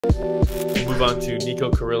We'll move on to Nico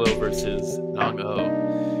Carrillo versus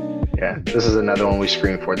Nong-O. Yeah, this is another one we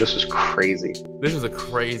screamed for. This was crazy. This was a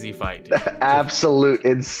crazy fight, dude. Absolute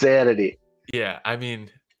insanity. Yeah, I mean,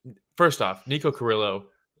 first off, Nico Carrillo,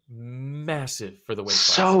 massive for the weight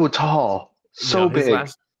class. So tall, so His big.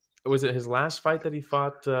 was it his last fight that he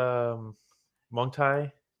fought Muay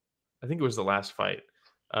Thai? I think it was the last fight.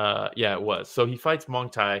 Yeah, it was. So he fights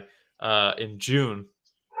Muay Thai in June,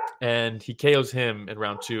 and he KOs him in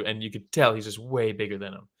round 2, and you could tell he's just way bigger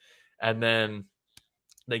than him. And then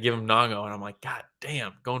they give him Nong-O, and I'm like, God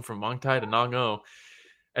damn, going from Muay Thai to Nong-O,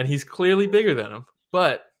 and he's clearly bigger than him.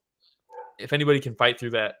 But if anybody can fight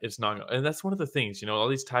through that, it's Nong-O. And that's one of the things, all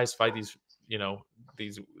these Thais fight these,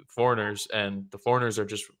 these foreigners, and the foreigners are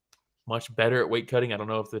just much better at weight cutting. I don't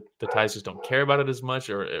know if the Thais just don't care about it as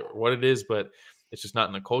much or what it is, but it's just not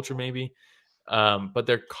in the culture maybe. But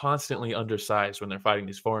they're constantly undersized when they're fighting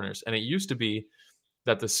these foreigners. And it used to be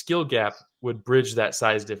that the skill gap would bridge that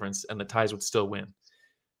size difference and the Thais would still win.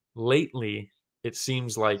 Lately, it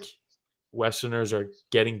seems like Westerners are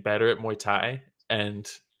getting better at Muay Thai, and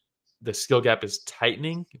the skill gap is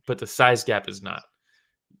tightening, but the size gap is not,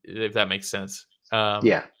 if that makes sense.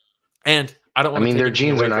 Yeah. And I don't want to I mean, take their anything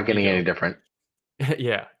genes away are not from getting Nico. any different.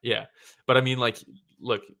 Yeah. But I mean, like,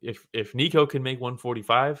 look, if Nico can make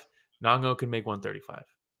 145, Nong-O can make 135.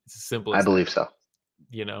 It's as simple as I believe so.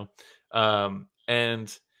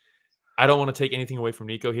 And I don't want to take anything away from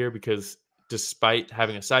Nico here, because despite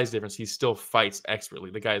having a size difference, he still fights expertly.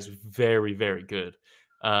 The guy is very, very good,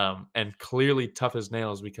 and clearly tough as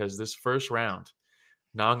nails, because this first round,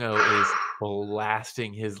 Nong-O is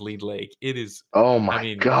blasting his lead leg. It is, Oh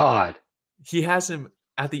my God. he has him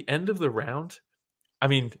at the end of the round. I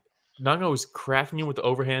mean, Nong-O is cracking him with the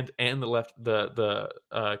overhand and the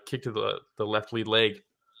kick to the left lead leg,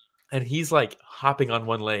 and he's like hopping on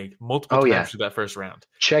one leg multiple times through that first round.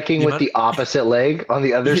 Checking with the opposite leg on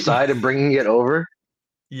the other side and bringing it over.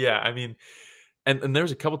 Yeah, I mean, and there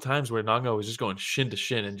was a couple times where Nong-O was just going shin to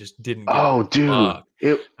shin and just didn't give Oh, a dude, fuck.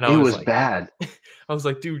 it was like, bad. I was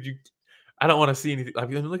like, dude, I don't want to see anything. I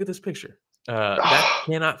mean, look at this picture. That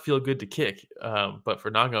cannot feel good to kick. But for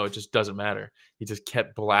Nong-O, it just doesn't matter. He just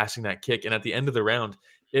kept blasting that kick, and at the end of the round,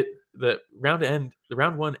 the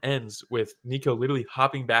round one ends with Nico literally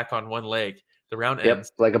hopping back on one leg. The round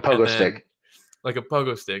ends like a pogo stick. Like a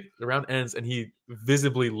pogo stick. The round ends, and he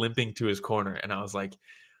visibly limping to his corner. And I was like,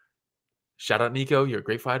 shout out Nico, you're a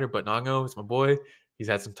great fighter, but Nong-O is my boy. He's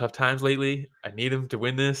had some tough times lately. I need him to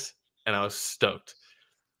win this, and I was stoked.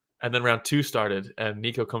 And then round 2 started, and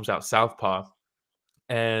Nico comes out southpaw,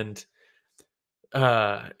 and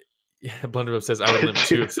Blunderbuff says, I would limp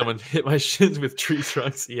too if someone hit my shins with tree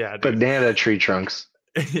trunks. Yeah, dude. Banana tree trunks.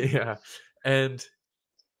 Yeah. And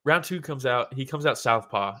round 2 comes out. He comes out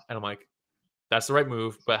southpaw, and I'm like, that's the right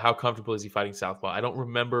move, but how comfortable is he fighting southpaw? I don't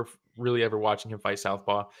remember really ever watching him fight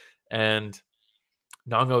southpaw. And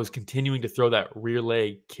Nong-O is continuing to throw that rear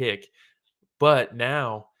leg kick, but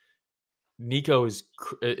now Nico is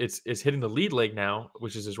hitting the lead leg now,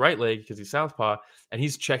 which is his right leg because he's southpaw, and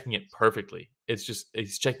he's checking it perfectly. It's just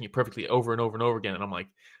he's checking it perfectly over and over and over again. And I'm like,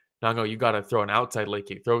 Nong-O, you got to throw an outside leg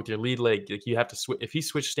kick. Throw it with your lead leg. Like, you have to switch. If he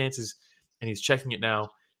switched stances and he's checking it now,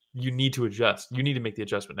 you need to adjust. You need to make the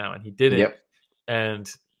adjustment now, and he did it. Yep. And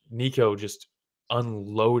Nico just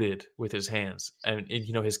unloaded with his hands, and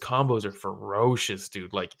his combos are ferocious,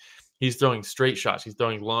 dude. Like, he's throwing straight shots, he's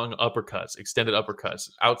throwing long uppercuts, extended uppercuts,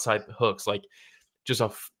 outside hooks, like just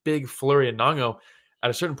a big flurry. And Nong-O, at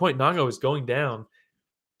a certain point, Nong-O is going down,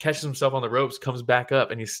 catches himself on the ropes, comes back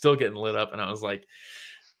up, and he's still getting lit up. And I was like,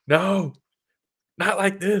 no, not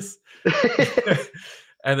like this.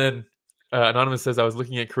 And then Anonymous says, I was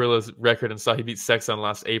looking at Carrillo's record and saw he beat Sexton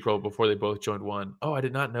last April before they both joined one. Oh, I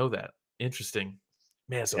did not know that. Interesting.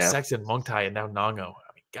 Man, so Sexton, Muay Thai, and now Nong-O.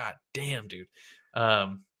 I mean, god damn, dude.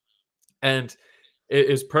 And it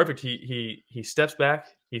is perfect. He steps back.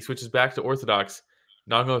 He switches back to orthodox.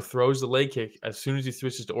 Nong-O throws the leg kick. As soon as he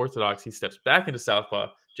switches to orthodox, he steps back into southpaw,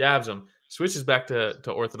 jabs him, switches back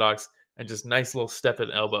to orthodox, and just nice little step at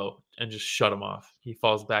elbow and just shut him off. He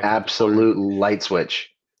falls back. Absolute light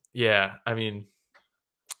switch. Yeah, I mean,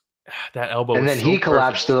 that elbow. And then he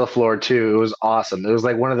collapsed to the floor too. It was awesome. It was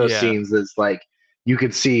like one of those scenes that's like you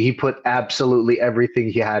could see he put absolutely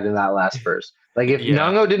everything he had in that last verse. Like, if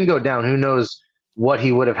Nong-O didn't go down, who knows what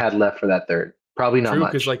he would have had left for that third? Probably not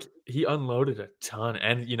much. Because like he unloaded a ton,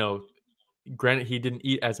 and granted he didn't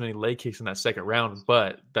eat as many leg kicks in that second round,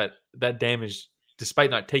 but that damage,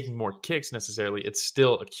 despite not taking more kicks necessarily, it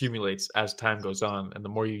still accumulates as time goes on. And the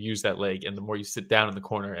more you use that leg, and the more you sit down in the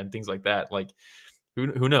corner and things like that, like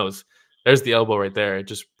who knows? There's the elbow right there,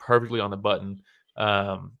 just perfectly on the button.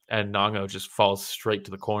 and Nong-O just falls straight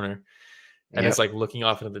to the corner, and it's like looking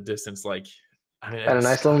off into the distance. Like, I mean, and a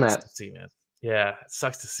nice little net. To see, man. Yeah, it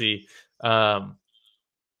sucks to see. You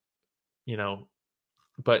know,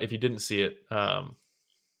 but if you didn't see it,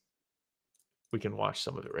 we can watch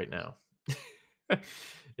some of it right now.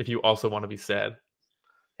 If you also want to be sad.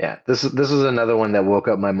 Yeah, this was another one that woke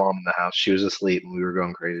up my mom in the house. She was asleep and we were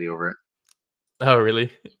going crazy over it. Oh,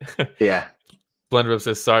 really? Yeah. Blender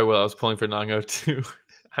says, sorry, Will, I was pulling for Nong-O too.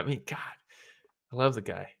 I mean, God, I love the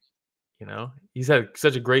guy. You know, he's had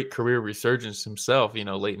such a great career resurgence himself, you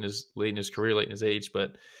know, late in his career, late in his age,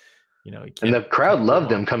 but you know, and the crowd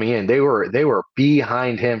loved him coming in. They were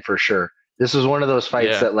behind him for sure. This was one of those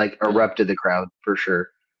fights that like erupted the crowd for sure.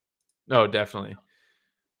 No, definitely.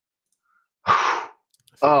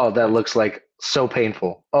 Oh, that looks like so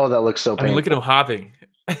painful. Oh, that looks so painful. I mean, look at him hopping.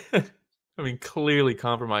 I mean, clearly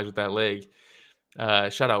compromised with that leg.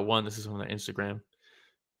 Shout out one. This is on their Instagram.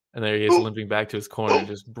 And there he is limping back to his corner.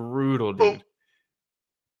 Just brutal, dude.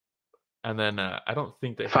 And then I don't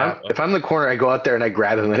think they have... If I'm the corner, I go out there and I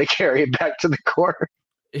grab him and I carry him back to the corner.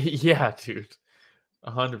 Yeah, dude.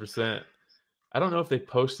 100%. I don't know if they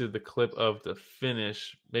posted the clip of the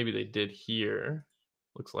finish. Maybe they did here.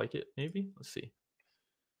 Looks like it, maybe. Let's see.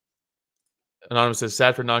 Anonymous says,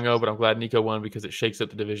 sad for Nong-O, but I'm glad Nico won because it shakes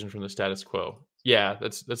up the division from the status quo. Yeah,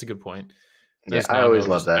 that's a good point. Yeah, I always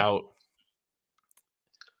love that. Out.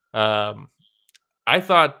 I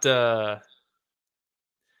thought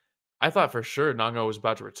for sure Nong-O was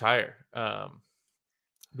about to retire.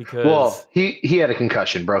 Because he had a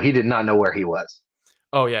concussion, bro. He did not know where he was.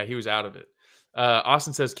 Oh yeah, he was out of it.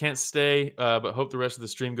 Austin says can't stay, but hope the rest of the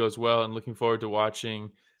stream goes well and looking forward to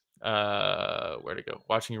watching where to go.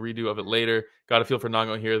 Watching a redo of it later. Got a feel for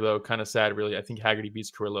Nong-O here though. Kind of sad, really. I think Haggerty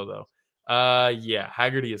beats Carrillo though. Yeah,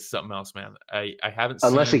 Haggerty is something else, man. I haven't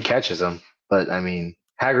unless he catches him, but I mean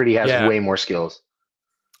Haggerty has way more skills.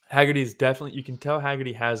 Haggerty is definitely, you can tell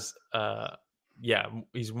Haggerty has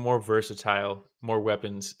he's more versatile, more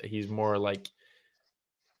weapons. He's more like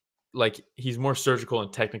he's more surgical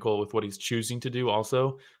and technical with what he's choosing to do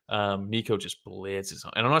also. Nico just blitzes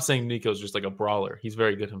him. And I'm not saying Nico's just like a brawler. He's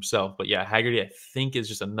very good himself. But yeah, Haggerty I think is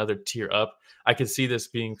just another tier up. I could see this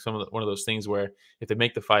being one of those things where if they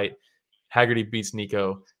make the fight, Haggerty beats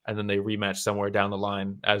Nico and then they rematch somewhere down the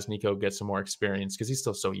line as Nico gets some more experience because he's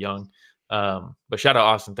still so young. But shout out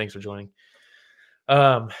Austin. Thanks for joining.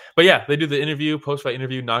 But yeah, they do the interview, post-fight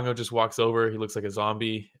interview. Nong-O just walks over. He looks like a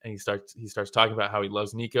zombie, and he starts talking about how he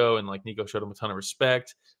loves Nico, and like Nico showed him a ton of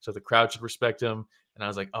respect, so the crowd should respect him. And I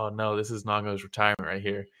was like, oh no, this is Nong-O's retirement right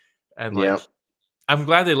here. And like, I'm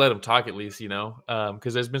glad they let him talk at least, you know,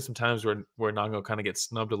 because there's been some times where Nong-O kind of gets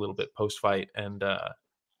snubbed a little bit post-fight, and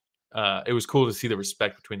it was cool to see the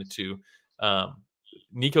respect between the two.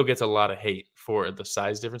 Nico gets a lot of hate for the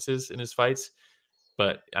size differences in his fights.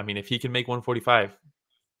 But I mean, if he can make 145,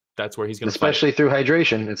 that's where he's going to fight. Especially through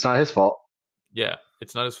hydration. It's not his fault. Yeah,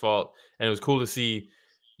 it's not his fault. And it was cool to see,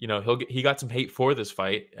 you know, he got some hate for this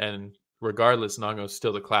fight. And regardless, Nong-O's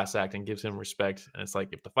still the class act and gives him respect. And it's like,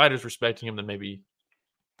 if the fighter's respecting him, then maybe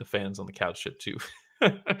the fans on the couch should too.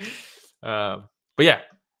 But yeah,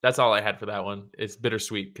 that's all I had for that one. It's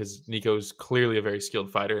bittersweet because Nico's clearly a very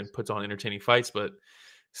skilled fighter and puts on entertaining fights, but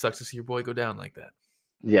sucks to see your boy go down like that.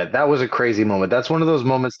 Yeah, that was a crazy moment. That's one of those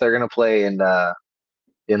moments they're gonna play in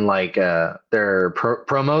like their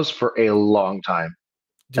promos for a long time.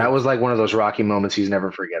 Dude, that was like one of those Rocky moments he's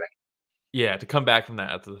never forgetting. Yeah, to come back from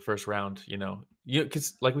that after the first round, you know,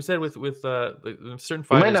 because like we said with certain fighters,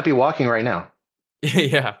 he might not be walking right now.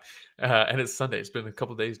 Yeah, and it's Sunday. It's been a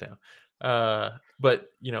couple of days now.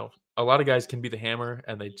 But you know, a lot of guys can be the hammer,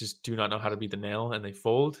 and they just do not know how to be the nail, and they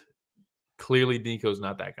fold. Clearly, Nico's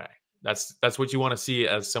not that guy. That's what you want to see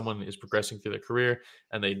as someone is progressing through their career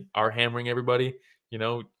and they are hammering everybody. You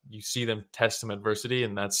know, you see them test some adversity,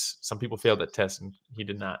 and that's some people failed that test, and he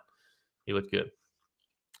did not. He looked good.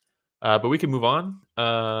 But we can move on.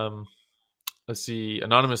 Let's see.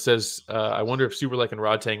 Anonymous says, I wonder if Superlek and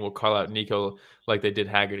Rodtang will call out Nico like they did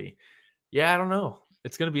Haggerty. Yeah, I don't know.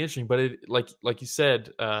 It's going to be interesting. But it, like you said,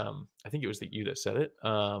 I think it was you that said it.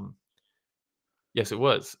 Yes, it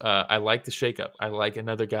was. I like the shakeup. I like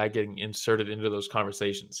another guy getting inserted into those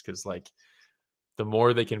conversations because, like, the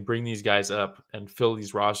more they can bring these guys up and fill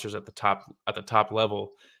these rosters at the top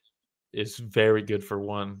level is very good for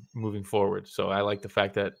one moving forward. So I like the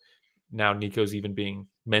fact that now Nico's even being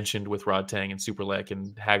mentioned with Rodtang and Superlek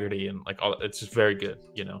and Haggerty and like all. It's just very good,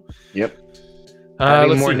 you know. Yep.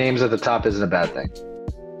 Having more names at the top isn't a bad thing.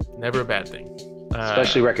 Never a bad thing.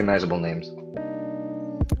 Especially recognizable names.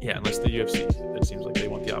 Yeah, unless the UFC. It seems like they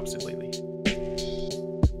want the opposite lately.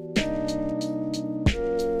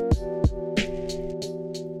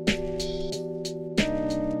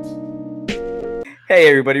 Hey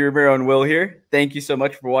everybody, Romero and Will here. Thank you so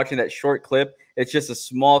much for watching that short clip. It's just a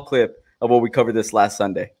small clip of what we covered this last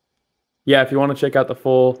Sunday. Yeah, if you want to check out the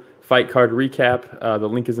full fight card recap, the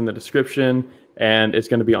link is in the description, and it's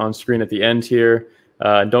going to be on screen at the end here.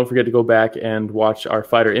 Don't forget to go back and watch our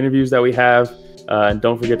fighter interviews that we have. And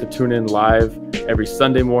don't forget to tune in live every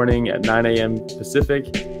Sunday morning at 9 a.m.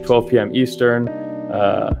 Pacific, 12 p.m. Eastern,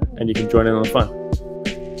 and you can join in on the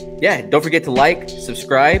fun. Yeah, don't forget to like,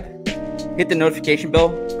 subscribe, hit the notification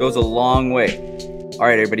bell. It goes a long way. All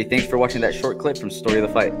right, everybody, thanks for watching that short clip from Story of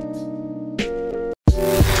the Fight.